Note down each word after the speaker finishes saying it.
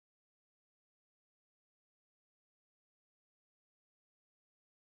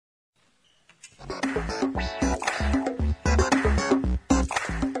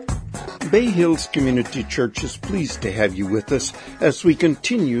Bay Hills Community Church is pleased to have you with us as we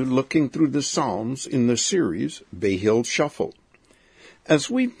continue looking through the Psalms in the series Bay Hills Shuffle. As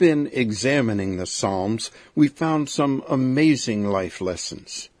we've been examining the Psalms, we found some amazing life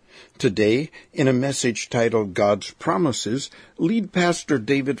lessons. Today, in a message titled God's Promises, lead pastor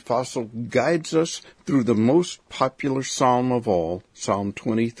David Fossil guides us through the most popular psalm of all, Psalm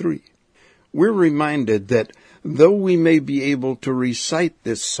 23. We're reminded that though we may be able to recite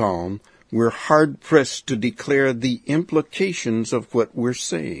this psalm, we're hard-pressed to declare the implications of what we're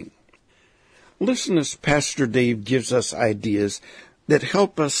saying. Listen as Pastor Dave gives us ideas that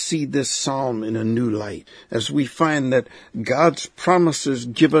help us see this psalm in a new light, as we find that God's promises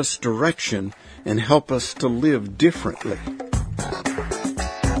give us direction and help us to live differently.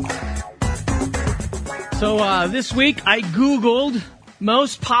 So this week I Googled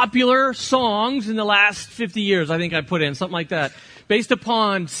most popular songs in the last 50 years. I think I put in something like that. Based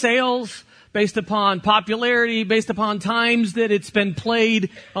upon sales, based upon popularity, based upon times that it's been played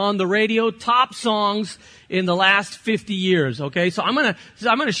on the radio, top songs in the last 50 years. Okay, so I'm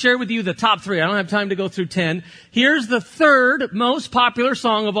gonna share with you the top 3. I don't have time to go through 10. Here's the 3rd most popular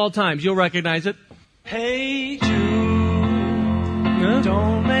song of all times. You'll recognize it. Hey Jude,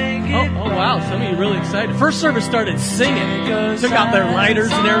 don't make it. Oh wow, some of you are really excited. First service started singing. Took out their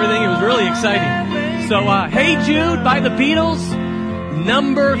lighters and everything. It was really exciting. So, Hey Jude by the Beatles.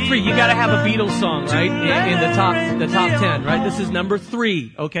 Number 3. You gotta have a Beatles song, right? In the top 10, right? This is number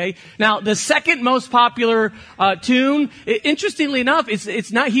 3, okay? Now, the second most popular, tune, interestingly enough,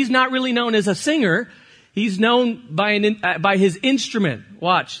 he's not really known as a singer. He's known by his instrument.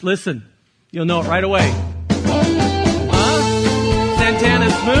 Watch, listen. You'll know it right away.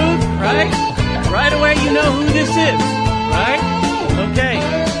 Santana Smooth, right? Right away you know who this is, right? Okay,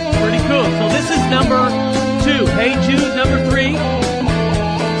 pretty cool. So this is number 2. Hey Jude, number 3.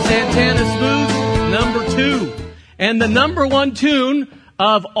 Santana Smooth, number 2. And the number 1 tune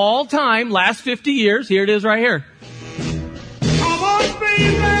of all time, last 50 years, here it is right here.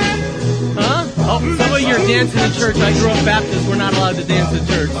 Huh? Oh, some of you are dancing in church. I grew up Baptist. We're not allowed to dance in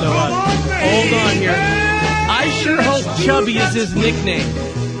church. So hold on here. I sure hope Chubby is his nickname.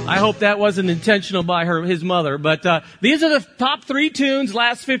 I hope that wasn't intentional by his mother. But these are the top 3 tunes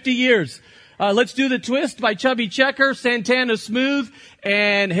last 50 years. Let's do the Twist by Chubby Checker, Santana Smooth,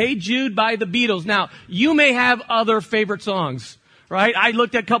 and Hey Jude by the Beatles. Now, you may have other favorite songs, right? I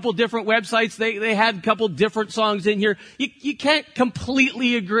looked at a couple different websites. They had a couple different songs in here. You can't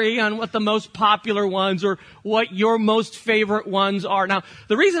completely agree on what the most popular ones or what your most favorite ones are. Now,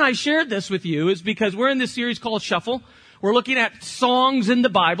 the reason I shared this with you is because we're in this series called Shuffle. We're looking at songs in the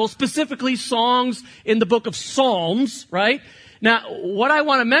Bible, specifically songs in the book of Psalms, right? Now, what I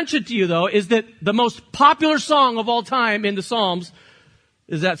want to mention to you, though, is that the most popular song of all time in the Psalms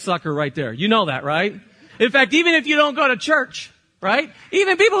is that sucker right there. You know that, right? In fact, even if you don't go to church, right?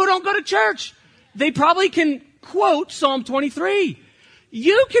 Even people who don't go to church, they probably can quote Psalm 23.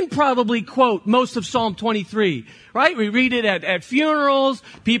 You can probably quote most of Psalm 23, right? We read it at funerals.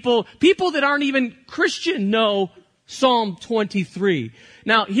 People that aren't even Christian know Psalm 23.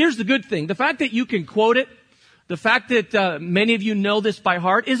 Now, here's the good thing. The fact that you can quote it, the fact that many of you know this by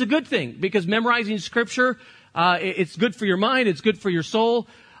heart is a good thing, because memorizing Scripture, it's good for your mind, it's good for your soul.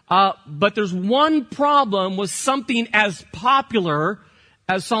 But there's one problem with something as popular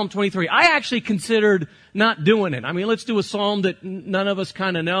as Psalm 23. I actually considered not doing it. I mean, let's do a psalm that none of us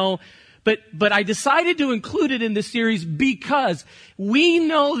kind of know. But I decided to include it in this series because we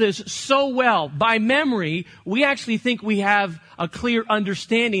know this so well. By memory, we actually think we have a clear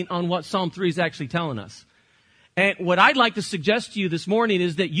understanding on what Psalm 3 is actually telling us. And what I'd like to suggest to you this morning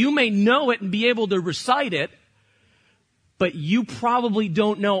is that you may know it and be able to recite it, but you probably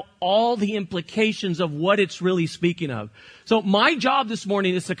don't know all the implications of what it's really speaking of. So my job this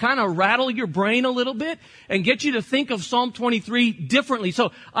morning is to kind of rattle your brain a little bit and get you to think of Psalm 23 differently.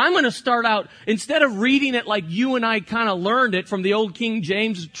 So I'm going to start out, instead of reading it like you and I kind of learned it from the old King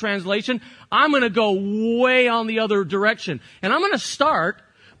James translation, I'm going to go way on the other direction. And I'm going to start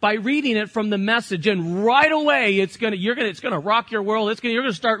by reading it from the Message, and right away it's going to rock your world. You're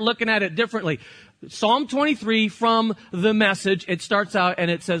going to start looking at it differently. Psalm 23 from the Message, it starts out and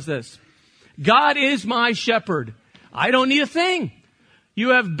it says this: God is my shepherd. I don't need a thing. You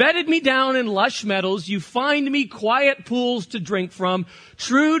have bedded me down in lush meadows. You find me quiet pools to drink from.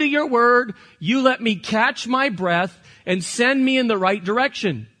 True to your word, you let me catch my breath and send me in the right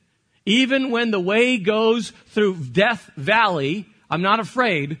direction. Even when the way goes through Death Valley, I'm not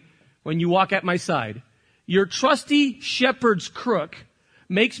afraid when you walk at my side. Your trusty shepherd's crook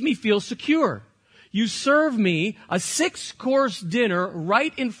makes me feel secure. You serve me a 6-course dinner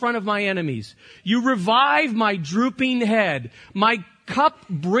right in front of my enemies. You revive my drooping head. My cup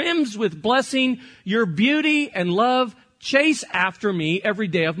brims with blessing. Your beauty and love chase after me every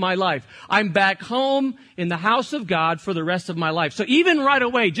day of my life. I'm back home in the house of God for the rest of my life. So even right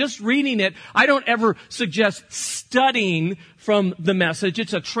away, just reading it, I don't ever suggest studying from the Message.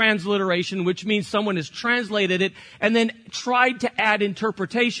 It's a transliteration, which means someone has translated it and then tried to add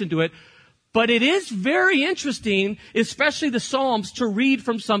interpretation to it. But it is very interesting, especially the Psalms, to read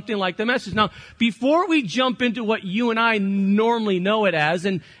from something like the Message. Now, before we jump into what you and I normally know it as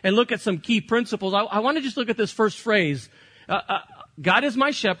and look at some key principles, I want to just look at this first phrase. God is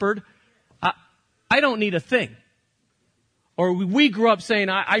my shepherd. I don't need a thing. Or we grew up saying,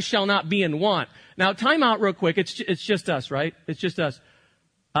 I shall not be in want. Now, time out real quick. It's just us, right? It's just us.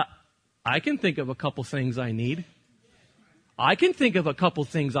 I can think of a couple things I need. I can think of a couple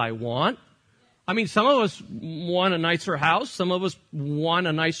things I want. I mean, some of us want a nicer house. Some of us want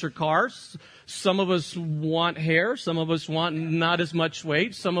a nicer car. Some of us want hair. Some of us want not as much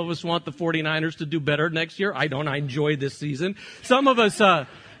weight. Some of us want the 49ers to do better next year. I don't. I enjoy this season. Some of us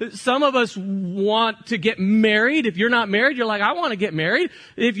want to get married. If you're not married, you're like, I want to get married.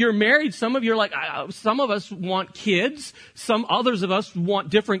 If you're married, some of you are like, some of us want kids. Some others of us want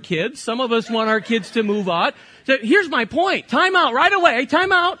different kids. Some of us want our kids to move on. So here's my point. Time out right away.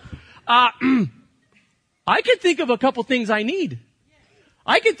 Time out. I can think of a couple things I need.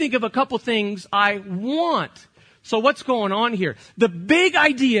 I can think of a couple things I want. So what's going on here? The big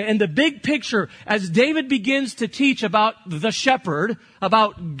idea and the big picture as David begins to teach about the shepherd,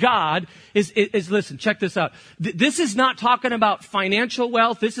 about God, is listen, check this out. This is not talking about financial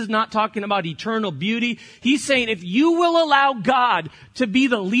wealth. This is not talking about eternal beauty. He's saying if you will allow God to be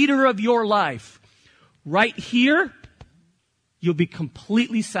the leader of your life, right here, you'll be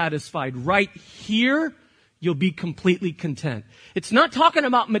completely satisfied. Right here, you'll be completely content. It's not talking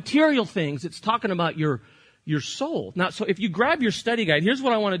about material things. It's talking about your soul. Now, so if you grab your study guide, here's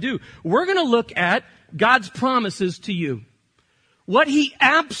what I want to do. We're going to look at God's promises to you. What He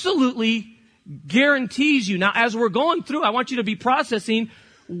absolutely guarantees you. Now, as we're going through, I want you to be processing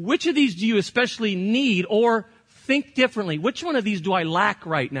which of these do you especially need, or think differently. Which one of these do I lack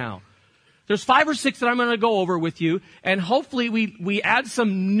right now? There's 5 or 6 that I'm going to go over with you, and hopefully we add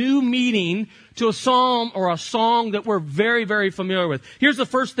some new meaning to a psalm or a song that we're very, very familiar with. Here's the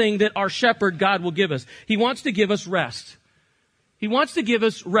first thing that our shepherd, God, will give us. He wants to give us rest. He wants to give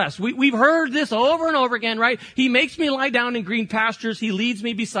us rest. We've heard this over and over again, right? He makes me lie down in green pastures. He leads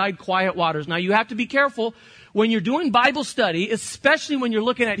me beside quiet waters. Now, you have to be careful. When you're doing Bible study, especially when you're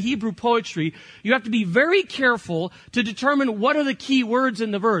looking at Hebrew poetry, you have to be very careful to determine what are the key words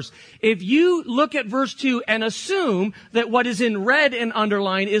in the verse. If you look at verse 2 and assume that what is in red and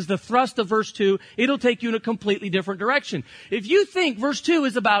underlined is the thrust of verse 2, it'll take you in a completely different direction. If you think verse 2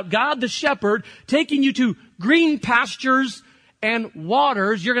 is about God the shepherd taking you to green pastures and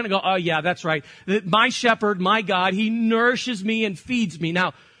waters, you're going to go, oh yeah, that's right. My shepherd, my God, He nourishes me and feeds me.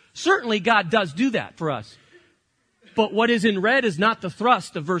 Now, certainly God does do that for us. But what is in red is not the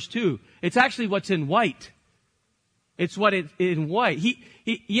thrust of verse 2. It's actually what's in white. It's what in white.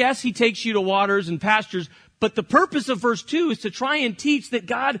 Yes, He takes you to waters and pastures, but the purpose of verse 2 is to try and teach that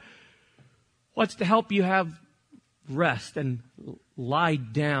God wants to help you have rest and lie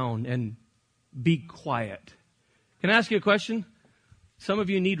down and be quiet. Can I ask you a question? Some of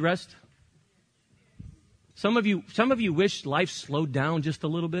you need rest. Some of you wish life slowed down just a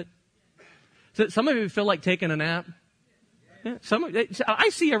little bit. Some of you feel like taking a nap. Yeah, I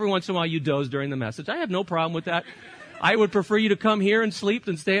see every once in a while you doze during the message. I have no problem with that. I would prefer you to come here and sleep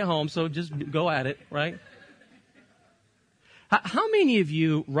than stay at home, so just go at it, right? How many of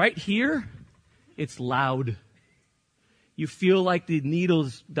you, right here, it's loud. You feel like the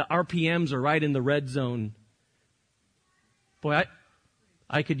needles, the RPMs are right in the red zone. Boy,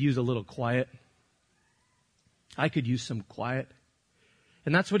 I could use a little quiet. I could use some quiet.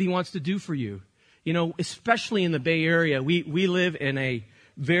 And that's what He wants to do for you. You know, especially in the Bay Area, we live in a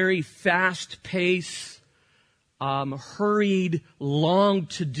very fast-paced, hurried, long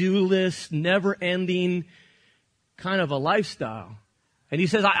to-do list, never-ending kind of a lifestyle. And He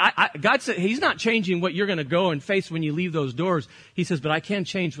says, God said, He's not changing what you're going to go and face when you leave those doors. He says, but I can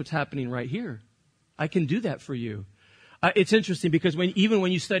change what's happening right here. I can do that for you. It's interesting because even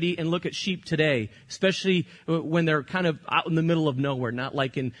when you study and look at sheep today, especially when they're kind of out in the middle of nowhere, not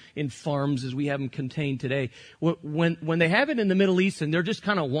like in farms as we have them contained today, when they have it in the Middle East and they're just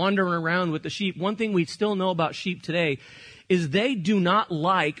kind of wandering around with the sheep, one thing we still know about sheep today is they do not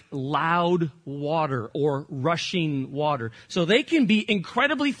like loud water or rushing water. So they can be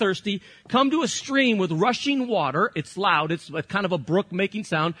incredibly thirsty, come to a stream with rushing water. It's loud. It's kind of a brook making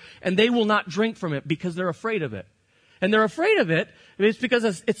sound, and they will not drink from it because they're afraid of it. And they're afraid of it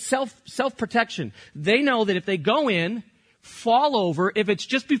because it's self-protection. They know that if they go in, fall over, if it's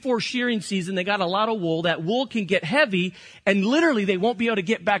just before shearing season, they got a lot of wool, that wool can get heavy, and literally they won't be able to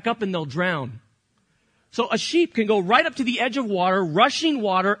get back up and they'll drown. So a sheep can go right up to the edge of water, rushing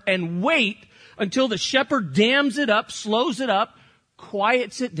water, and wait until the shepherd dams it up, slows it up,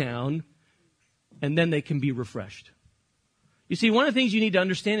 quiets it down, and then they can be refreshed. You see, one of the things you need to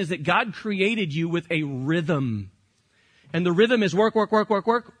understand is that God created you with a rhythm. And the rhythm is work, work, work, work,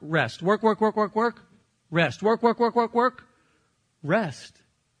 work, rest. Work, work, work, work, work, rest. Work, work, work, work, work, rest.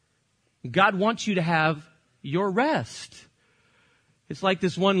 God wants you to have your rest. It's like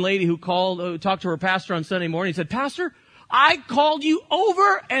this one lady who talked to her pastor on Sunday morning. He said, "Pastor, I called you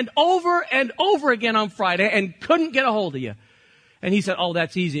over and over and over again on Friday and couldn't get a hold of you." And he said, "Oh,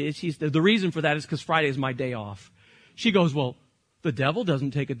 that's easy. The reason for that is because Friday is my day off." She goes, "Well, the devil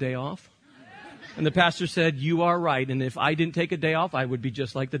doesn't take a day off." And the pastor said, "You are right. And if I didn't take a day off, I would be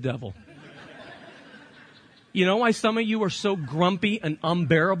just like the devil." You know why some of you are so grumpy and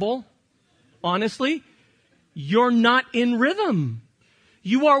unbearable? Honestly, you're not in rhythm.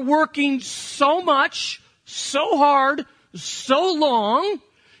 You are working so much, so hard, so long,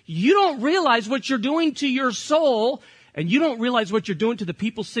 you don't realize what you're doing to your soul, and you don't realize what you're doing to the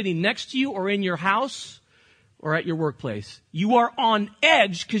people sitting next to you or in your house or at your workplace. You are on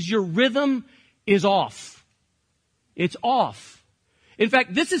edge because your rhythm is off. It's off. In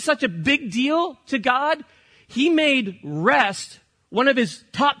fact, this is such a big deal to God. He made rest one of his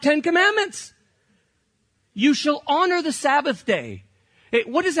top 10 commandments. You shall honor the Sabbath day.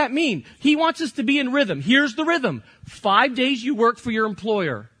 What does that mean? He wants us to be in rhythm. Here's the rhythm. 5 days you work for your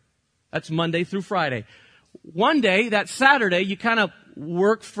employer. That's Monday through Friday. One day, that Saturday, you kind of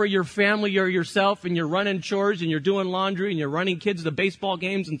work for your family or yourself, and you're running chores and you're doing laundry and you're running kids to baseball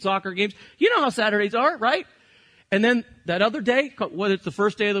games and soccer games. You know how Saturdays are, right? And then that other day, whether it's the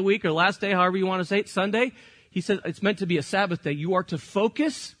first day of the week or last day, however you want to say it, Sunday, he says it's meant to be a Sabbath day. You are to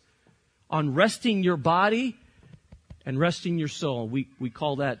focus on resting your body and resting your soul. We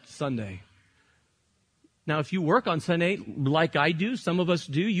call that Sunday. Now, if you work on Sunday, like I do, some of us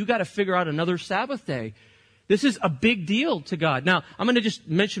do, you got to figure out another Sabbath day. This is a big deal to God. Now, I'm going to just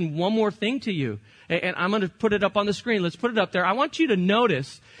mention one more thing to you, and I'm going to put it up on the screen. Let's put it up there. I want you to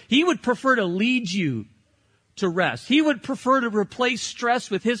notice, he would prefer to lead you to rest. He would prefer to replace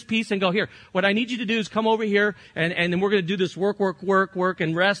stress with his peace and go, "Here, what I need you to do is come over here, and then we're going to do this work,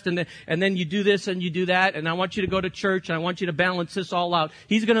 and rest, and then you do this and you do that, and I want you to go to church, and I want you to balance this all out."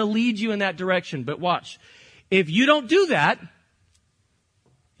 He's going to lead you in that direction. But watch. If you don't do that,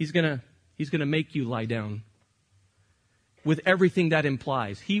 he's going to make you lie down. With everything that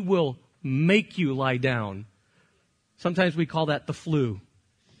implies. He will make you lie down. Sometimes we call that the flu.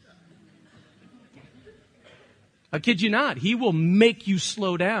 I kid you not. He will make you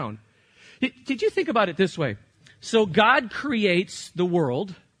slow down. Did you think about it this way? So God creates the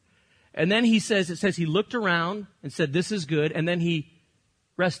world, and then it says he looked around and said, "This is good," and then he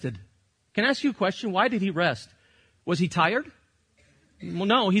rested. Can I ask you a question? Why did he rest? Was he tired? Well,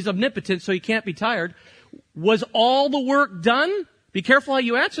 no, he's omnipotent, so he can't be tired. Was all the work done? Be careful how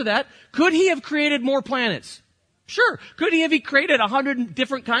you answer that. Could he have created more planets? Sure. Could he have created 100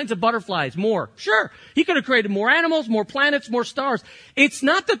 different kinds of butterflies? More. Sure. He could have created more animals, more planets, more stars. It's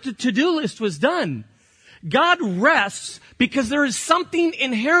not that the to-do list was done. God rests because there is something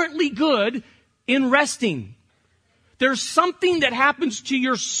inherently good in resting. There's something that happens to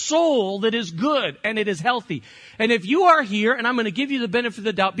your soul that is good and it is healthy. And if you are here, and I'm going to give you the benefit of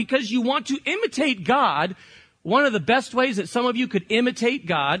the doubt, because you want to imitate God, one of the best ways that some of you could imitate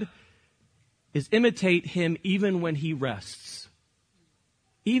God is imitate him even when he rests.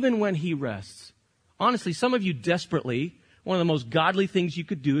 Even when he rests. Honestly, some of you desperately, one of the most godly things you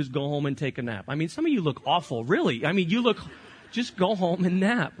could do is go home and take a nap. I mean, some of you look awful, really. I mean, just go home and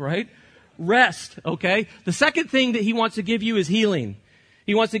nap, right? Rest, okay? The second thing that he wants to give you is healing.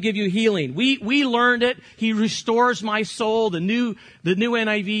 He wants to give you healing. We learned it. He restores my soul. The new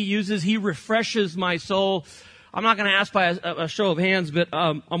NIV uses, he refreshes my soul. I'm not going to ask by a show of hands, but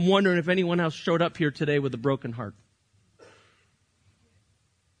I'm wondering if anyone else showed up here today with a broken heart.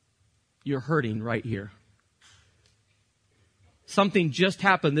 You're hurting right here. Something just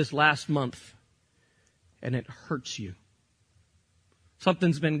happened this last month, and it hurts you.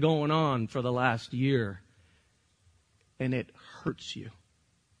 Something's been going on for the last year, and it hurts you.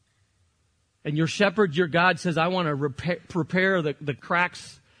 And your shepherd, your God, says, I want to repair the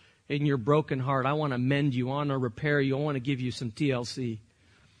cracks in your broken heart. I want to mend you. I want to repair you. I want to give you some TLC.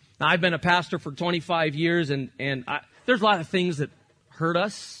 Now, I've been a pastor for 25 years, and there's a lot of things that hurt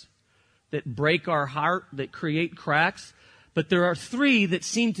us, that break our heart, that create cracks. But there are three that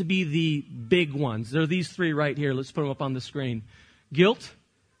seem to be the big ones. There are these three right here. Let's put them up on the screen. Guilt,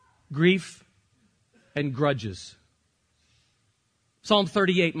 grief, and grudges. Psalm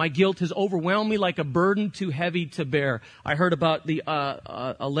 38, my guilt has overwhelmed me like a burden too heavy to bear. I heard about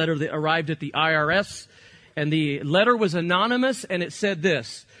a letter that arrived at the IRS, and the letter was anonymous, and it said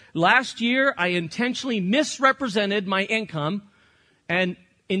this: last year, I intentionally misrepresented my income and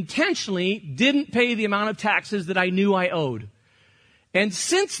intentionally didn't pay the amount of taxes that I knew I owed. And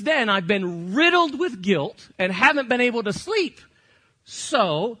since then, I've been riddled with guilt and haven't been able to sleep.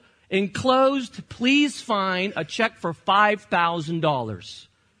 So, enclosed, please find a check for $5,000.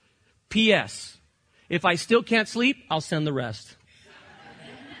 P.S. If I still can't sleep, I'll send the rest.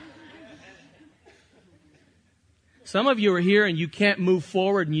 Some of you are here and you can't move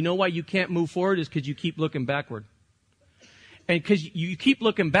forward, and you know why you can't move forward is because you keep looking backward. And because you keep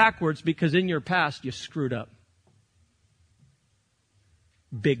looking backwards because in your past you screwed up.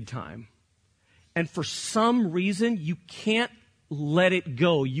 Big time. And for some reason you can't let it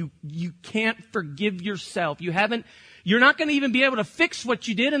go. You can't forgive yourself. You're not going to even be able to fix what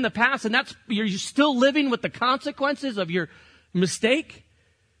you did in the past, and you're still living with the consequences of your mistake.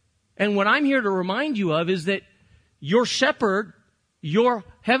 And what I'm here to remind you of is that your shepherd, your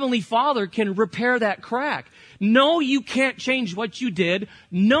heavenly Father, can repair that crack. No, you can't change what you did.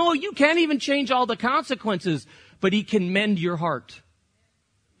 No, you can't even change all the consequences, but He can mend your heart.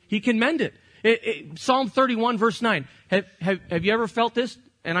 He can mend it. Psalm 31 verse 9. Have you ever felt this?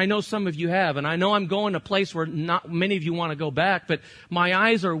 And I know some of you have. And I know I'm going to a place where not many of you want to go back. But my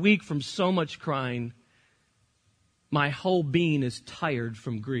eyes are weak from so much crying. My whole being is tired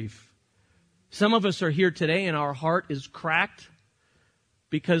from grief. Some of us are here today and our heart is cracked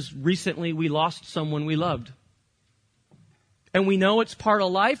because recently we lost someone we loved. And we know it's part of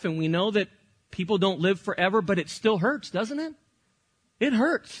life, and we know that people don't live forever, but it still hurts, doesn't it? It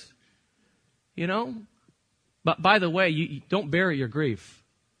hurts. You know? But by the way, you don't bury your grief.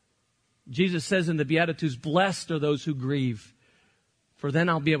 Jesus says in the Beatitudes, blessed are those who grieve, for then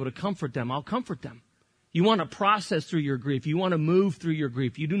I'll be able to comfort them. I'll comfort them. You want to process through your grief. You want to move through your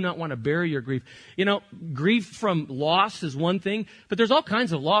grief. You do not want to bury your grief. You know, grief from loss is one thing, but there's all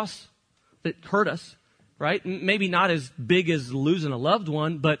kinds of loss that hurt us, right? Maybe not as big as losing a loved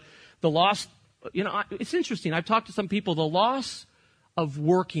one, but the loss, you know, it's interesting. I've talked to some people, the loss of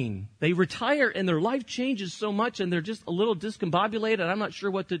working. They retire and their life changes so much and they're just a little discombobulated. I'm not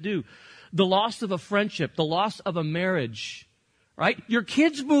sure what to do. The loss of a friendship, the loss of a marriage, right? Your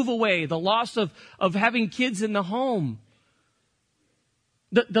kids move away, the loss of having kids in the home.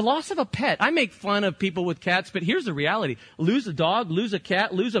 The loss of a pet. I make fun of people with cats, but here's the reality. Lose a dog, lose a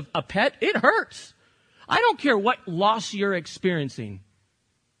cat, lose a pet, it hurts. I don't care what loss you're experiencing.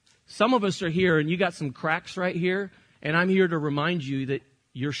 Some of us are here and you got some cracks right here. And I'm here to remind you that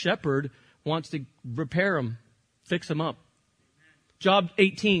your shepherd wants to repair them, fix them up. Job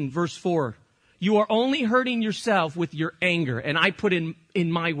 18, verse 4. You are only hurting yourself with your anger. And I put in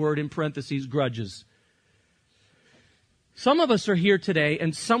my word in parentheses, grudges. Some of us are here today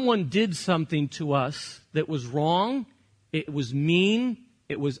and someone did something to us that was wrong, it was mean,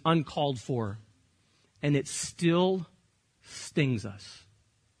 it was uncalled for. And it still stings us.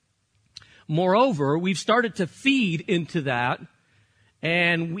 Moreover, we've started to feed into that,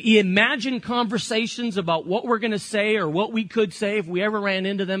 and we imagine conversations about what we're going to say or what we could say if we ever ran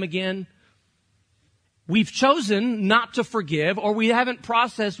into them again. We've chosen not to forgive, or we haven't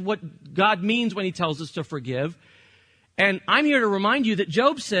processed what God means when He tells us to forgive. And I'm here to remind you that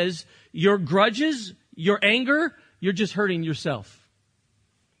Job says, your grudges, your anger, you're just hurting yourself.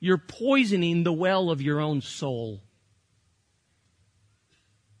 You're poisoning the well of your own soul.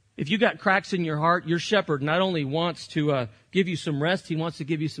 If you got cracks in your heart, your shepherd not only wants to give you some rest, He wants to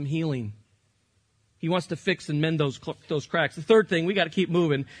give you some healing. He wants to fix and mend those cracks. The third thing, we got to keep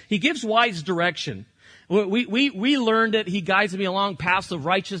moving. He gives wise direction. We learned it. He guides me along paths of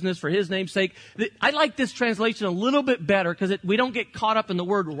righteousness for His name's sake. I like this translation a little bit better because we don't get caught up in the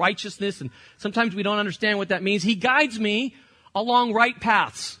word righteousness, and sometimes we don't understand what that means. He guides me along right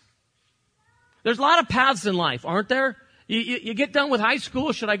paths. There's a lot of paths in life, aren't there? You get done with high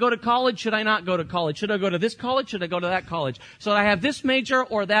school. Should I go to college? Should I not go to college? Should I go to this college? Should I go to that college? Should I have this major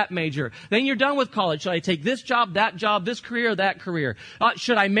or that major? Then you're done with college. Should I take this job, this career, that career?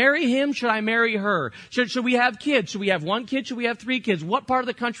 Should I marry him? Should I marry her? Should we have kids? Should we have one kid? Should we have 3 kids? What part of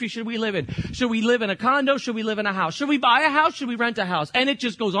the country should we live in? Should we live in a condo? Should we live in a house? Should we buy a house? Should we rent a house? And it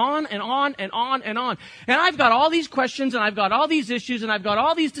just goes on and on and on and on. And I've got all these questions, and I've got all these issues, and I've got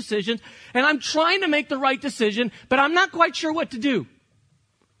all these decisions, and I'm trying to make the right decision, but I'm not quite sure what to do.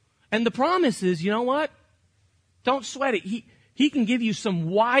 And the promise is, you know what? Don't sweat it. He can give you some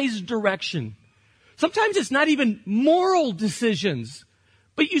wise direction. Sometimes it's not even moral decisions,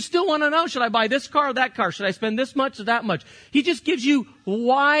 but you still want to know, should I buy this car or that car? Should I spend this much or that much? He just gives you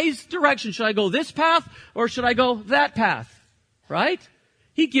wise direction. Should I go this path or should I go that path? Right?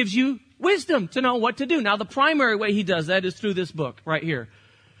 He gives you wisdom to know what to do. Now, the primary way he does that is through this book right here.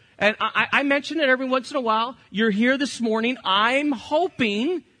 And I mention it every once in a while. You're here this morning. I'm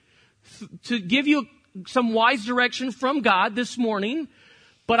hoping to give you some wise direction from God this morning.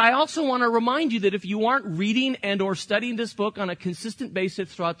 But I also want to remind you that if you aren't reading and or studying this book on a consistent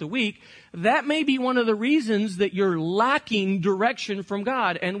basis throughout the week, that may be one of the reasons that you're lacking direction from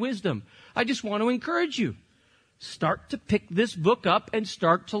God and wisdom. I just want to encourage you. Start to pick this book up and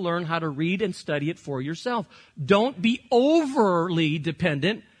start to learn how to read and study it for yourself. Don't be overly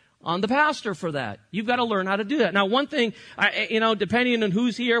dependent on the pastor for that. You've got to learn how to do that. Now, one thing, depending on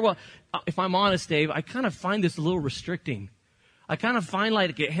who's here, well, if I'm honest, Dave, I kind of find this a little restricting. I kind of find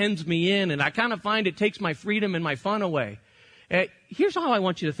like it hems me in, and I kind of find it takes my freedom and my fun away. Here's how I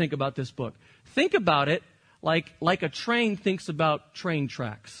want you to think about this book. Think about it like a train thinks about train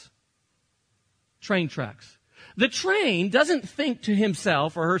tracks. Train tracks. The train doesn't think to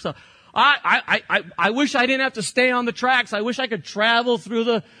himself or herself, I wish I didn't have to stay on the tracks. I wish I could travel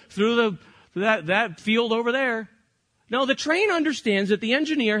through that field over there. No, the train understands that the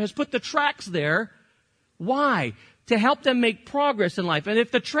engineer has put the tracks there. Why? To help them make progress in life. And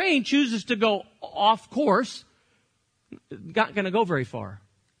if the train chooses to go off course, not going to go very far.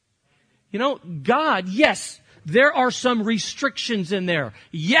 You know, God, yes, there are some restrictions in there.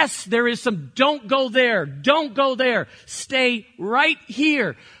 Yes, there is some don't go there, don't go there, stay right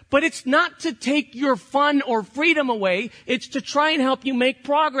here. But it's not to take your fun or freedom away. It's to try and help you make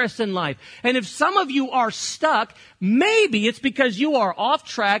progress in life. And if some of you are stuck, maybe it's because you are off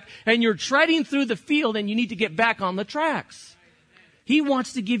track and you're treading through the field and you need to get back on the tracks. He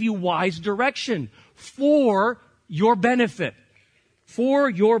wants to give you wise direction for your benefit. For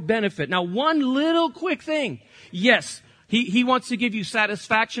your benefit. Now, one little quick thing. Yes, he wants to give you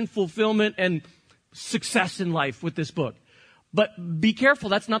satisfaction, fulfillment, and success in life with this book. But be careful,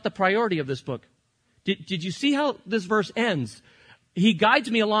 that's not the priority of this book. Did you see how this verse ends? He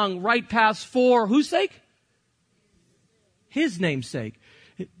guides me along right paths for whose sake? His name's sake.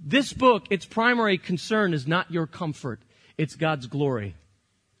 This book, its primary concern is not your comfort. It's God's glory.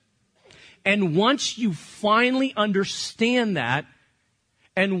 And once you finally understand that,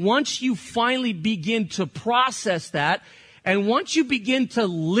 and once you finally begin to process that, and once you begin to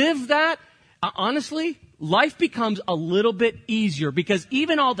live that, honestly, life becomes a little bit easier because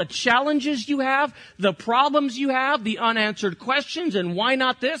even all the challenges you have, the problems you have, the unanswered questions, and why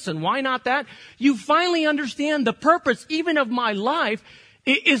not this and why not that, you finally understand the purpose even of my life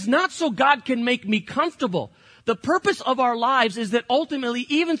is not so God can make me comfortable. The purpose of our lives is that ultimately,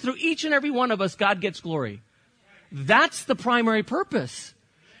 even through each and every one of us, God gets glory. That's the primary purpose.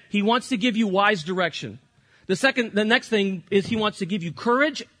 He wants to give you wise direction. The next thing is he wants to give you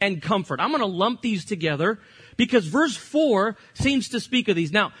courage and comfort. I'm going to lump these together because verse 4 seems to speak of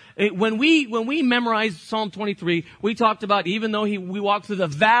these. Now, when we memorized Psalm 23, we talked about even though we walk through the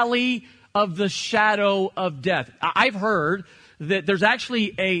valley of the shadow of death. I've heard that there's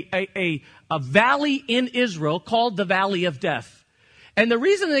actually a valley in Israel called the Valley of Death. And the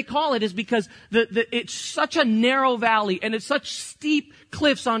reason they call it is because it's such a narrow valley and it's such steep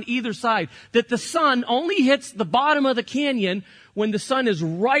cliffs on either side that the sun only hits the bottom of the canyon when the sun is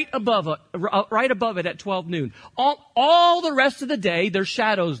right above it at 12 noon. All the rest of the day, there's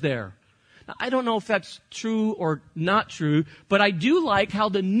shadows there. Now, I don't know if that's true or not true, but I do like how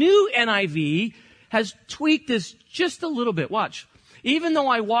the new NIV has tweaked this just a little bit. Watch. Even though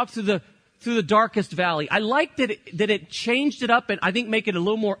I walk through the darkest valley, I like that it changed it up and I think make it a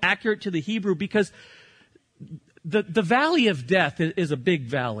little more accurate to the Hebrew because the valley of death is a big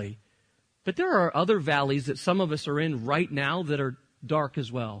valley. But there are other valleys that some of us are in right now that are dark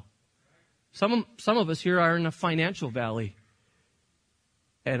as well. Some of us here are in a financial valley.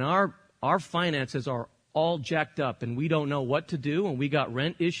 And our finances are all jacked up and we don't know what to do and we got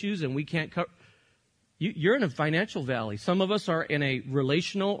rent issues and we can't cover. You're in a financial valley. Some of us are in a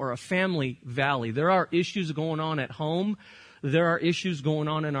relational or a family valley. There are issues going on at home. There are issues going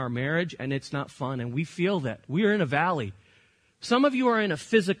on in our marriage, and it's not fun, and we feel that. We are in a valley. Some of you are in a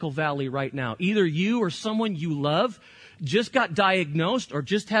physical valley right now. Either you or someone you love just got diagnosed or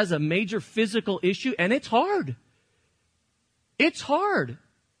just has a major physical issue, and it's hard. It's hard.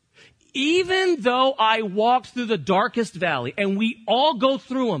 Even though I walked through the darkest valley, and we all go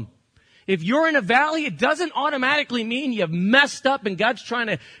through them, if you're in a valley, it doesn't automatically mean you've messed up and God's trying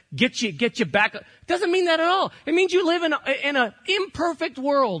to get you back. It doesn't mean that at all. It means you live in an imperfect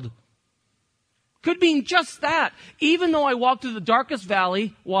world. Could mean just that. Even though I walk through the darkest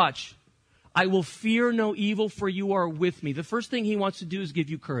valley, watch, I will fear no evil, for you are with me. The first thing he wants to do is give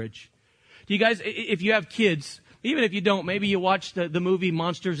you courage. Do you guys, if you have kids, even if you don't, maybe you watch the movie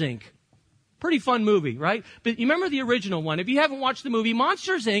Monsters, Inc. Pretty fun movie, right? But you remember the original one. If you haven't watched the movie,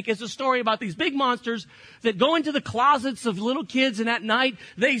 Monsters, Inc. is a story about these big monsters that go into the closets of little kids, and at night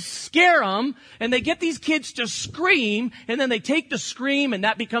they scare them, and they get these kids to scream, and then they take the scream, and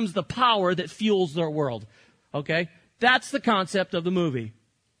that becomes the power that fuels their world. Okay? That's the concept of the movie.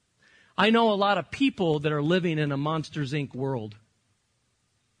 I know a lot of people that are living in a Monsters, Inc. world.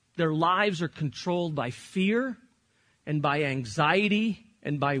 Their lives are controlled by fear and by anxiety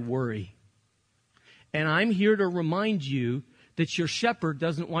and by worry. And I'm here to remind you that your shepherd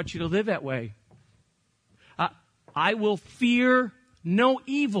doesn't want you to live that way. I will fear no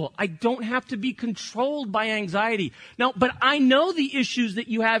evil. I don't have to be controlled by anxiety. Now, but I know the issues that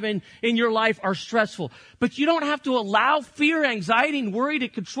you have in your life are stressful. But you don't have to allow fear, anxiety, and worry to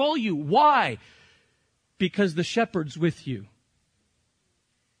control you. Why? Because the shepherd's with you.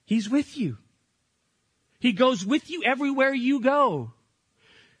 He's with you. He goes with you everywhere you go.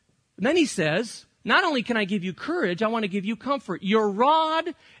 And then he says, not only can I give you courage, I want to give you comfort. Your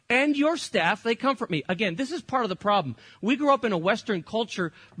rod and your staff, they comfort me. Again, this is part of the problem. We grew up in a Western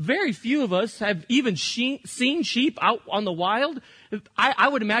culture. Very few of us have even seen sheep out on the wild. I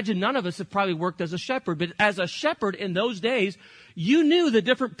would imagine none of us have probably worked as a shepherd. But as a shepherd in those days, you knew the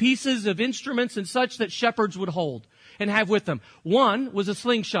different pieces of instruments and such that shepherds would hold and have with them. One was a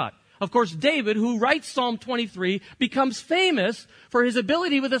slingshot. Of course, David, who writes Psalm 23, becomes famous for his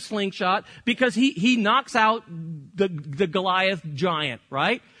ability with a slingshot because he knocks out the Goliath giant,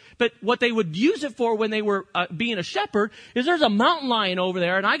 right? But what they would use it for when they were being a shepherd is there's a mountain lion over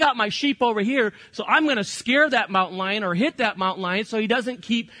there, and I got my sheep over here, so I'm going to scare that mountain lion or hit that mountain lion so he doesn't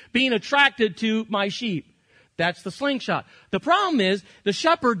keep being attracted to my sheep. That's the slingshot. The problem is the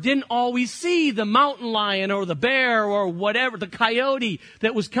shepherd didn't always see the mountain lion or the bear or whatever, the coyote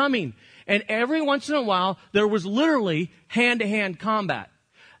that was coming. And every once in a while, there was literally hand-to-hand combat.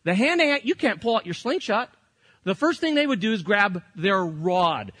 The hand-to-hand, you can't pull out your slingshot. The first thing they would do is grab their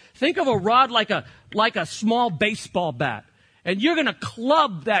rod. Think of a rod like a small baseball bat. And you're going to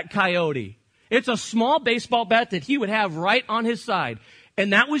club that coyote. It's a small baseball bat that he would have right on his side.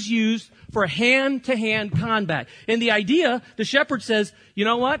 And that was used for hand-to-hand combat. And the idea, the shepherd says, you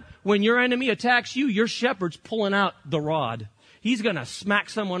know what? When your enemy attacks you, your shepherd's pulling out the rod. He's going to smack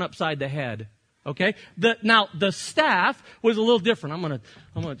someone upside the head. Okay? Now, the staff was a little different.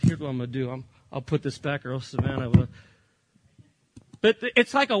 Here's what I'm going to do. I'll put this back, or else Savannah will. But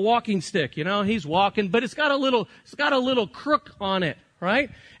it's like a walking stick, you know? He's walking, but it's got a little crook on it, right?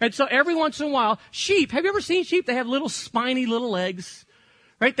 And so every once in a while, sheep, have you ever seen sheep? They have little spiny little legs.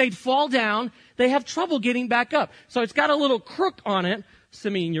 Right? They'd fall down. They have trouble getting back up. So it's got a little crook on it.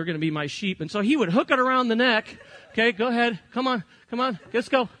 Simeon, you're going to be my sheep. And so he would hook it around the neck. Okay, go ahead. Come on. Let's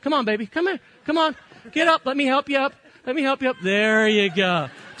go. Come on, baby. Come here. Come on. Get up. Let me help you up. There you go.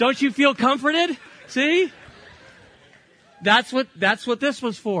 Don't you feel comforted? See? That's what this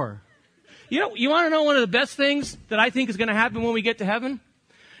was for. You know, you want to know one of the best things that I think is going to happen when we get to heaven?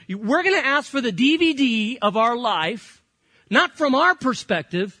 We're going to ask for the DVD of our life. Not from our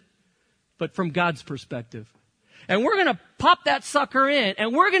perspective, but from God's perspective. And we're going to pop that sucker in,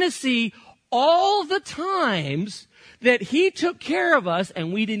 and we're going to see all the times that he took care of us,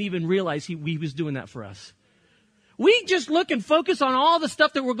 and we didn't even realize he was doing that for us. We just look and focus on all the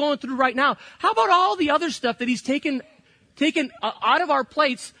stuff that we're going through right now. How about all the other stuff that he's taken out of our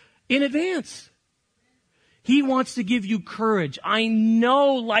plates in advance? He wants to give you courage. I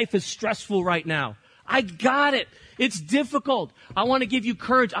know life is stressful right now. I got it. It's difficult. I want to give you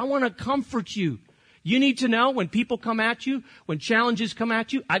courage. I want to comfort you. You need to know when people come at you, when challenges come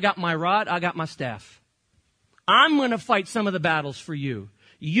at you, I got my rod, I got my staff. I'm going to fight some of the battles for you.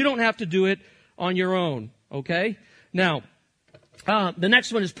 You don't have to do it on your own, okay? Now, the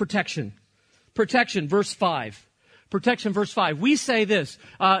next one is protection. Protection, verse 5. Protection, verse 5. We say this,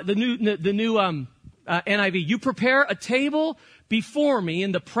 the new NIV, you prepare a table before me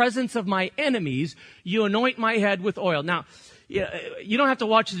in the presence of my enemies. You anoint my head with oil. Now, you don't have to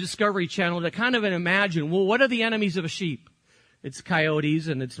watch the Discovery Channel to kind of imagine, well, what are the enemies of a sheep? It's coyotes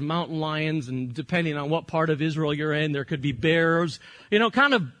and it's mountain lions, and depending on what part of Israel you're in, there could be bears,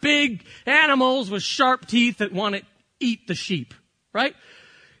 kind of big animals with sharp teeth that want to eat the sheep, right?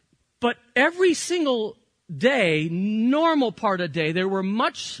 But every single day, normal part of day, there were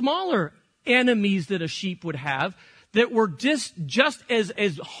much smaller enemies that a sheep would have that were just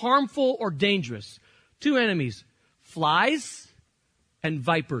as harmful or dangerous. Two enemies, flies and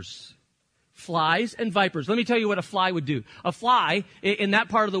vipers. Flies and vipers. Let me tell you what a fly would do. A fly, in that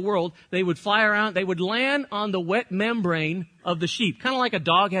part of the world, they would fly around, they would land on the wet membrane of the sheep. Kind of like a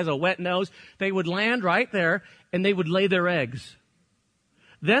dog has a wet nose. They would land right there, and they would lay their eggs.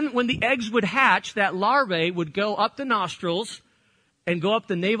 Then when the eggs would hatch, that larvae would go up the nostrils and go up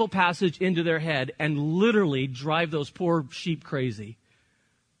the navel passage into their head and literally drive those poor sheep crazy.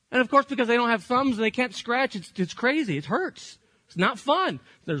 And of course, because they don't have thumbs and they can't scratch, it's crazy. It hurts. It's not fun.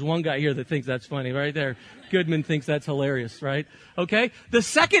 There's one guy here that thinks that's funny right there. Goodman thinks that's hilarious, right? Okay. The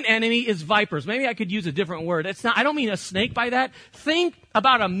second enemy is vipers. Maybe I could use a different word. I don't mean a snake by that. Think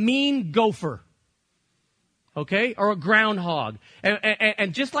about a mean gopher. Okay? Or a groundhog.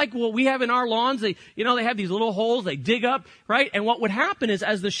 And just like what we have in our lawns, they have these little holes they dig up, right? And what would happen is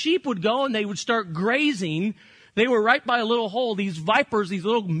as the sheep would go and they would start grazing, they were right by a little hole. These vipers, these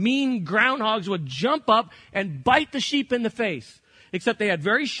little mean groundhogs would jump up and bite the sheep in the face. Except they had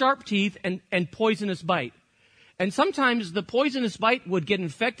very sharp teeth and poisonous bite. And sometimes the poisonous bite would get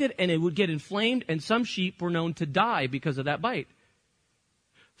infected and it would get inflamed, and some sheep were known to die because of that bite.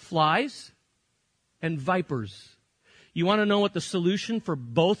 Flies and vipers. You want to know what the solution for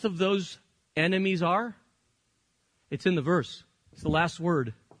both of those enemies are? It's in the verse. It's the last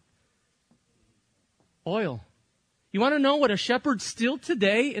word. Oil. You want to know what a shepherd still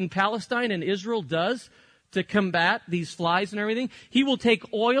today in Palestine and Israel does to combat these flies and everything? He will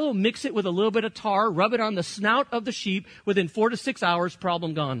take oil, mix it with a little bit of tar, rub it on the snout of the sheep. Within 4 to 6 hours,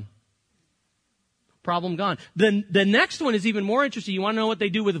 problem gone. Problem gone. The next one is even more interesting. You want to know what they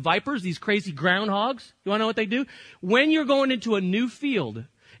do with vipers, these crazy groundhogs? You want to know what they do? When you're going into a new field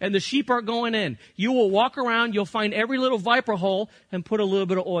and the sheep aren't going in, you will walk around, you'll find every little viper hole and put a little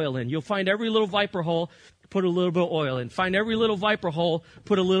bit of oil in. You'll find every little viper hole, put a little bit of oil in. Find every little viper hole,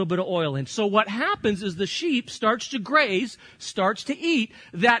 put a little bit of oil in. So what happens is the sheep starts to graze, starts to eat.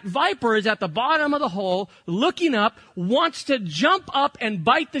 That viper is at the bottom of the hole, looking up, wants to jump up and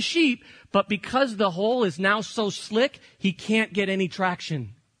bite the sheep, but because the hole is now so slick, he can't get any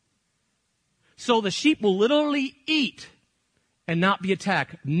traction. So the sheep will literally eat and not be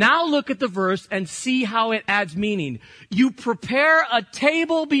attacked. Now look at the verse and see how it adds meaning. You prepare a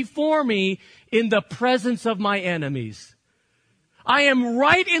table before me in the presence of my enemies. I am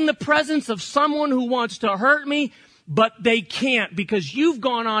right in the presence of someone who wants to hurt me, but they can't because you've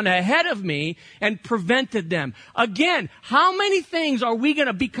gone on ahead of me and prevented them. Again, how many things are we going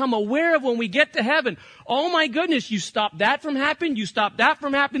to become aware of when we get to heaven? Oh my goodness, you stopped that from happening. You stopped that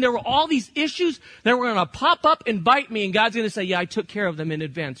from happening. There were all these issues that were going to pop up and bite me, and God's going to say, yeah, I took care of them in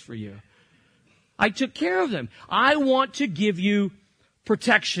advance for you. I took care of them. I want to give you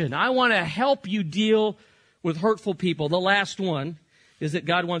protection. I want to help you deal with hurtful people. The last one is that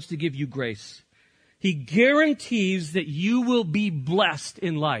God wants to give you grace. He guarantees that you will be blessed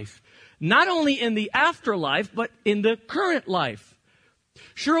in life. Not only in the afterlife, but in the current life.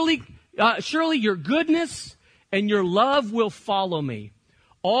 Surely your goodness and your love will follow me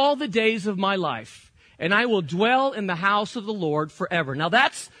all the days of my life, and I will dwell in the house of the Lord forever. Now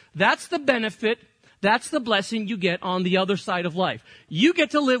that's the benefit. That's the blessing you get on the other side of life. You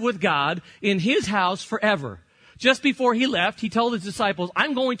get to live with God in His house forever. Just before He left, He told His disciples,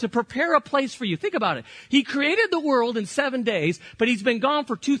 I'm going to prepare a place for you. Think about it. He created the world in 7 days, but He's been gone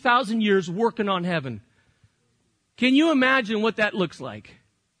for 2,000 years working on heaven. Can you imagine what that looks like?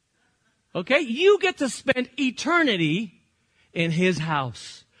 Okay? You get to spend eternity in His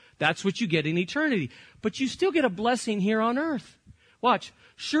house. That's what you get in eternity. But you still get a blessing here on earth. Watch.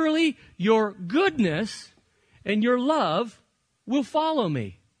 Surely your goodness and your love will follow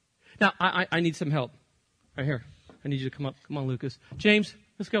me. Now, I need some help. Right here. I need you to come up. Come on, Lucas. James,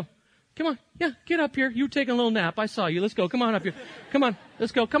 let's go. Come on. Yeah, get up here. You were taking a little nap. I saw you. Let's go. Come on up here. Come on.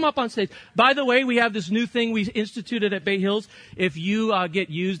 Let's go. Come up on stage. By the way, we have this new thing we instituted at Bay Hills. If you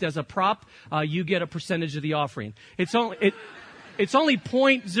get used as a prop, you get a percentage of the offering. It's only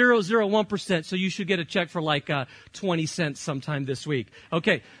 0.001%, so you should get a check for like 20 cents sometime this week.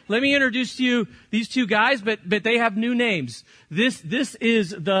 Okay, let me introduce to you these two guys, but they have new names. This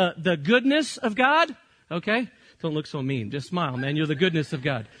is the goodness of God. Okay, don't look so mean. Just smile, man. You're the goodness of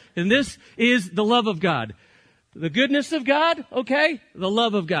God. And this is the love of God. The goodness of God, okay? The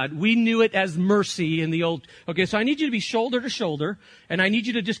love of God. We knew it as mercy in the old. Okay, so I need you to be shoulder to shoulder, and I need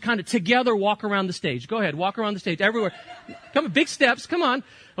you to just kind of together walk around the stage. Go ahead, walk around the stage everywhere. Come on, big steps, come on.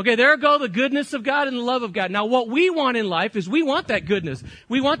 Okay, there go the goodness of God and the love of God. Now, what we want in life is we want that goodness.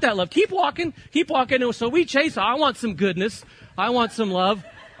 We want that love. Keep walking. So we chase. I want some goodness. I want some love.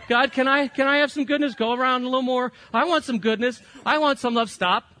 God, can I have some goodness? Go around a little more. I want some goodness. I want some love.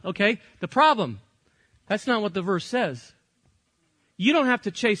 Stop. Okay, the problem. That's not what the verse says. You don't have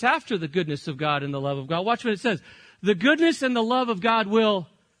to chase after the goodness of God and the love of God. Watch what it says. The goodness and the love of God will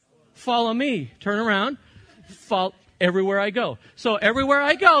follow me. Turn around. Follow everywhere I go. So everywhere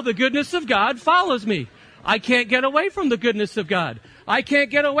I go, the goodness of God follows me. I can't get away from the goodness of God. I can't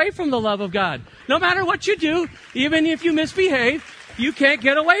get away from the love of God. No matter what you do, even if you misbehave, you can't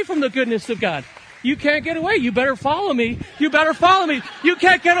get away from the goodness of God. You can't get away. You better follow me. You better follow me. You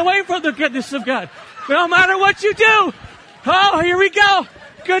can't get away from the goodness of God. No matter what you do. Oh, here we go.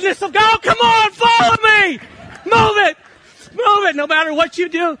 Goodness of God. Come on, follow me. Move it. Move it. No matter what you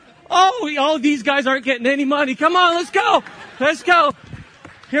do. Oh, these guys aren't getting any money. Come on, let's go. Let's go.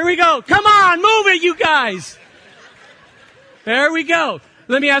 Here we go. Come on, move it, you guys. There we go.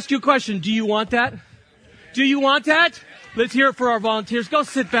 Let me ask you a question. Do you want that? Do you want that? Let's hear it for our volunteers. Go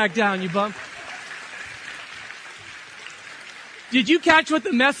sit back down, you bum. Did you catch what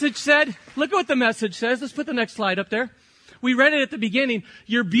the message said? Look at what the message says. Let's put the next slide up there. We read it at the beginning.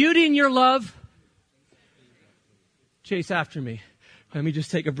 Your beauty and your love chase after me. Let me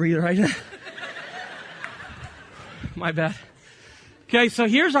just take a breather right now. My bad. Okay, so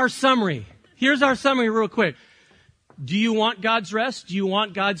here's our summary. Here's our summary real quick. Do you want God's rest? Do you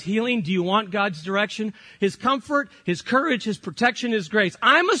want God's healing? Do you want God's direction? His comfort, His courage, His protection, His grace.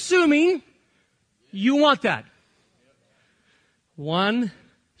 I'm assuming you want that. One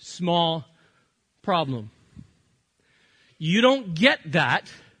small problem. You don't get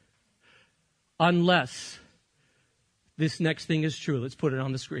that unless this next thing is true. Let's put it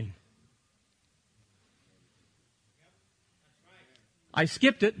on the screen. I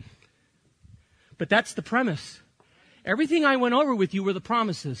skipped it, but that's the premise. Everything I went over with you were the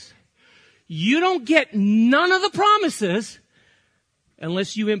promises. You don't get none of the promises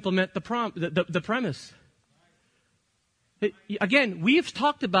unless you implement the premise. Again, we've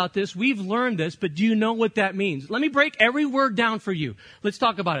talked about this, we've learned this, but do you know what that means? Let me break every word down for you. Let's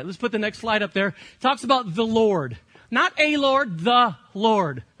talk about it. Let's put the next slide up there. It talks about the Lord. Not a Lord, the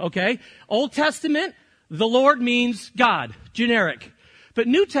Lord. Okay? Old Testament, the Lord means God, generic. But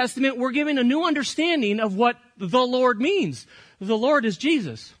New Testament, we're given a new understanding of what the Lord means. The Lord is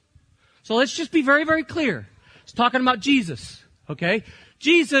Jesus. So let's just be very, very clear. It's talking about Jesus. Okay?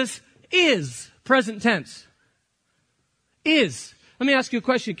 Jesus is present tense. Is. Let me ask you a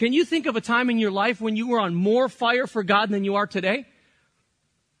question. Can you think of a time in your life when you were on more fire for God than you are today?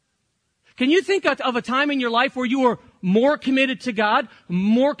 Can you think of a time in your life where you were more committed to God,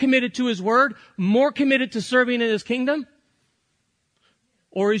 more committed to His Word, more committed to serving in His kingdom?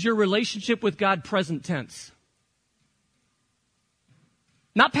 Or is your relationship with God present tense?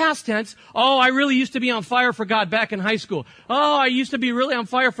 Not past tense. Oh, I really used to be on fire for God back in high school. Oh, I used to be really on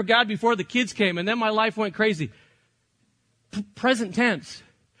fire for God before the kids came, and then my life went crazy. Present tense.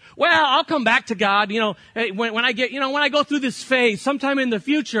 Well, I'll come back to God, when I go through this phase, sometime in the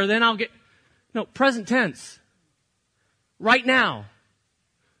future, then I'll get, no, present tense. Right now.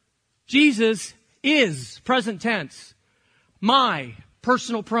 Jesus is present tense. My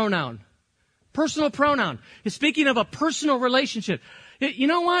personal pronoun. Personal pronoun is speaking of a personal relationship. You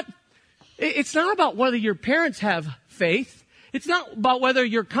know what? It's not about whether your parents have faith. It's not about whether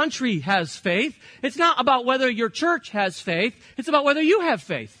your country has faith. It's not about whether your church has faith. It's about whether you have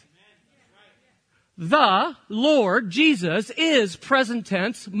faith. The Lord, Jesus, is present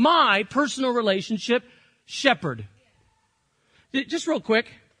tense, my personal relationship shepherd. Just real quick.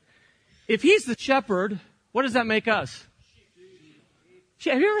 If He's the shepherd, what does that make us?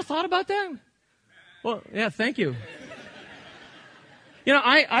 Have you ever thought about that? Well, yeah, thank you.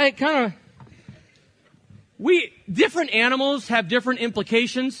 I kind of... different animals have different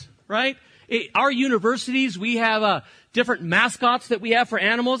implications, right? Our universities, we have different mascots that we have for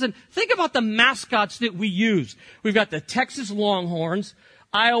animals. And think about the mascots that we use. We've got the Texas Longhorns,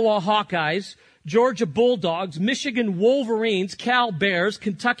 Iowa Hawkeyes, Georgia Bulldogs, Michigan Wolverines, Cal Bears,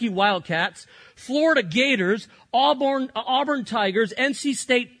 Kentucky Wildcats, Florida Gators, Auburn Tigers, NC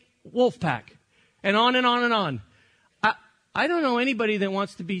State Wolfpack, and on and on and on. I don't know anybody that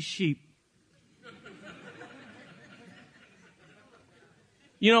wants to be sheep.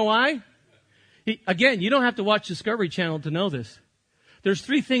 You know why? Again, you don't have to watch Discovery Channel to know this. There's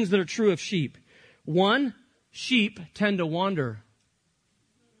 3 things that are true of sheep. 1, sheep tend to wander.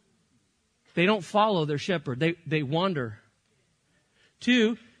 They don't follow their shepherd. They wander.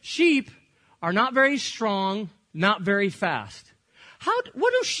 2, sheep are not very strong, not very fast.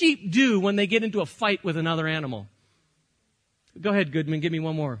 What do sheep do when they get into a fight with another animal? Go ahead, Goodman. Give me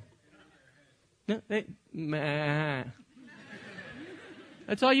one more. No,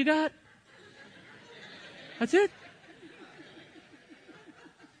 That's all you got? That's it?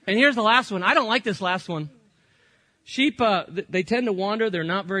 And here's the last one. I don't like this last one. Sheep, they tend to wander. They're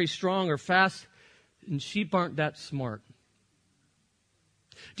not very strong or fast. And sheep aren't that smart.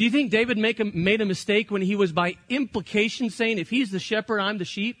 Do you think David made a mistake when he was by implication saying, if he's the shepherd, I'm the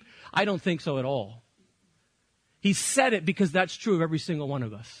sheep? I don't think so at all. He said it because that's true of every single one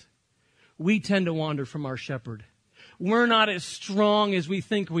of us. We tend to wander from our shepherd. We're not as strong as we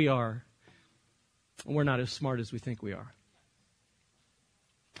think we are. We're not as smart as we think we are.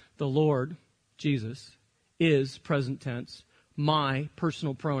 The Lord, Jesus, is, present tense, my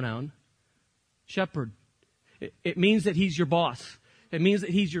personal pronoun, shepherd. It means that he's your boss. It means that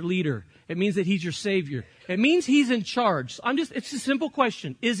he's your leader. It means that he's your savior. It means he's in charge. It's a simple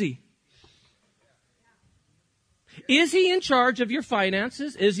question. Is he? Is he in charge of your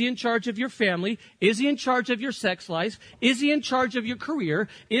finances? Is he in charge of your family? Is he in charge of your sex life? Is he in charge of your career?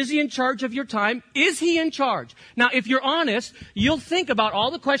 Is he in charge of your time? Is he in charge? Now, if you're honest, you'll think about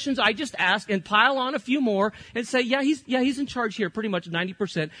all the questions I just asked and pile on a few more and say, yeah, he's in charge here pretty much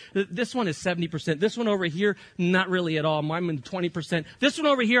 90%. This one is 70%. This one over here, not really at all. I'm in 20%. This one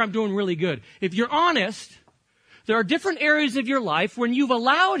over here, I'm doing really good. If you're honest, there are different areas of your life when you've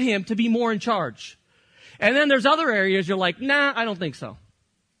allowed him to be more in charge. And then there's other areas you're like, nah, I don't think so.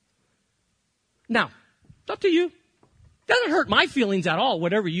 Now, it's up to you. Doesn't hurt my feelings at all,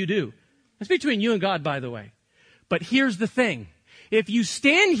 whatever you do. It's between you and God, by the way. But here's the thing. If you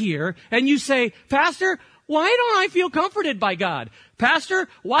stand here and you say, Pastor, why don't I feel comforted by God? Pastor,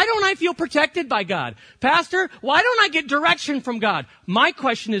 why don't I feel protected by God? Pastor, why don't I get direction from God? My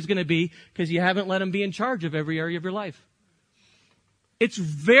question is going to be, because you haven't let him be in charge of every area of your life. It's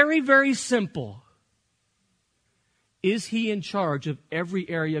very, very simple. Is he in charge of every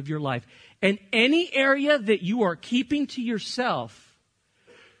area of your life? And any area that you are keeping to yourself,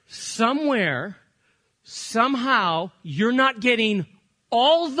 somewhere, somehow, you're not getting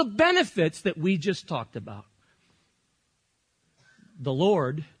all the benefits that we just talked about. The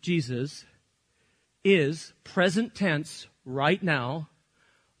Lord, Jesus, is, present tense, right now,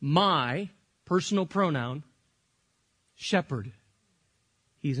 my personal pronoun, shepherd.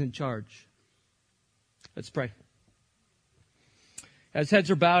 He's in charge. Let's pray. As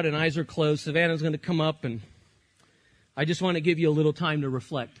heads are bowed and eyes are closed, Savannah's going to come up, and I just want to give you a little time to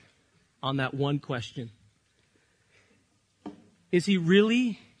reflect on that one question. Is he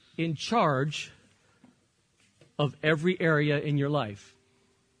really in charge of every area in your life?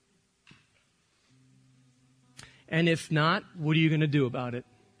 And if not, what are you going to do about it?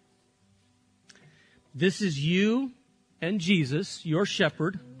 This is you and Jesus, your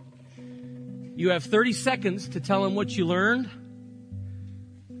shepherd. You have 30 seconds to tell him what you learned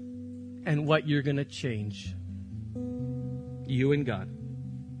and what you're going to change. You and God.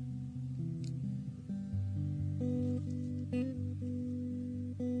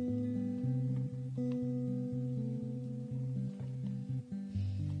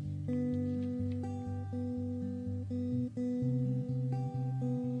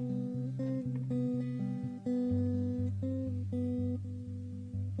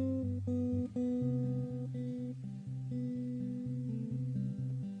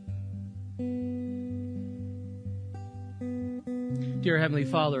 Dear Heavenly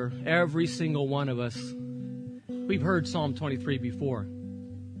Father, every single one of us, we've heard Psalm 23 before,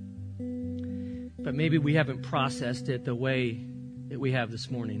 but maybe we haven't processed it the way that we have this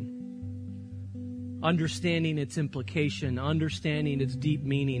morning. Understanding its implication, understanding its deep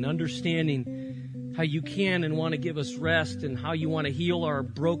meaning, understanding how you can and want to give us rest, and how you want to heal our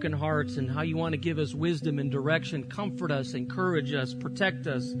broken hearts, and how you want to give us wisdom and direction, comfort us, encourage us, protect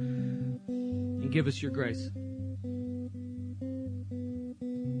us, and give us your grace.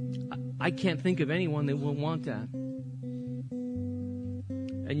 I can't think of anyone that will want that.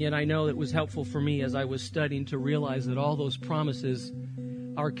 And yet I know it was helpful for me as I was studying to realize that all those promises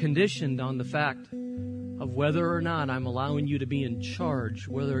are conditioned on the fact of whether or not I'm allowing you to be in charge,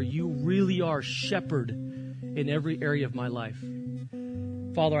 whether you really are shepherd in every area of my life.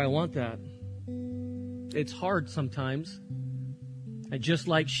 Father, I want that. It's hard sometimes. And just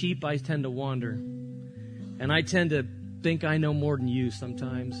like sheep, I tend to wander. And I tend to think I know more than you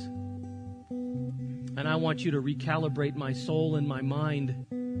sometimes. And I want you to recalibrate my soul and my mind.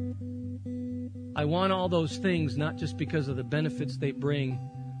 I want all those things, not just because of the benefits they bring,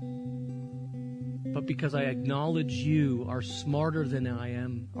 but because I acknowledge you are smarter than I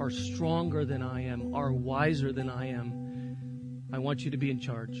am, are stronger than I am, are wiser than I am. I want you to be in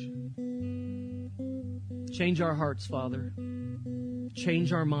charge. Change our hearts, Father.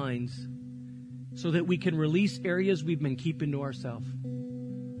 Change our minds so that we can release areas we've been keeping to ourselves.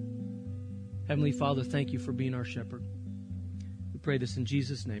 Heavenly Father, thank you for being our shepherd. We pray this in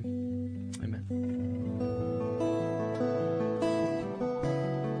Jesus' name. Amen.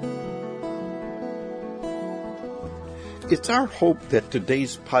 It's our hope that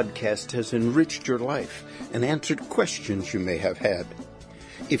today's podcast has enriched your life and answered questions you may have had.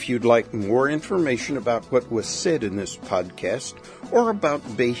 If you'd like more information about what was said in this podcast or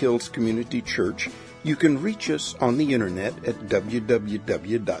about Bay Hills Community Church, you can reach us on the internet at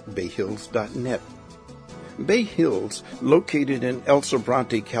www.bayhills.net. Bay Hills, located in El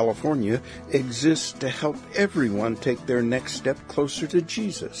Sobrante, California, exists to help everyone take their next step closer to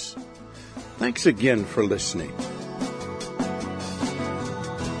Jesus. Thanks again for listening.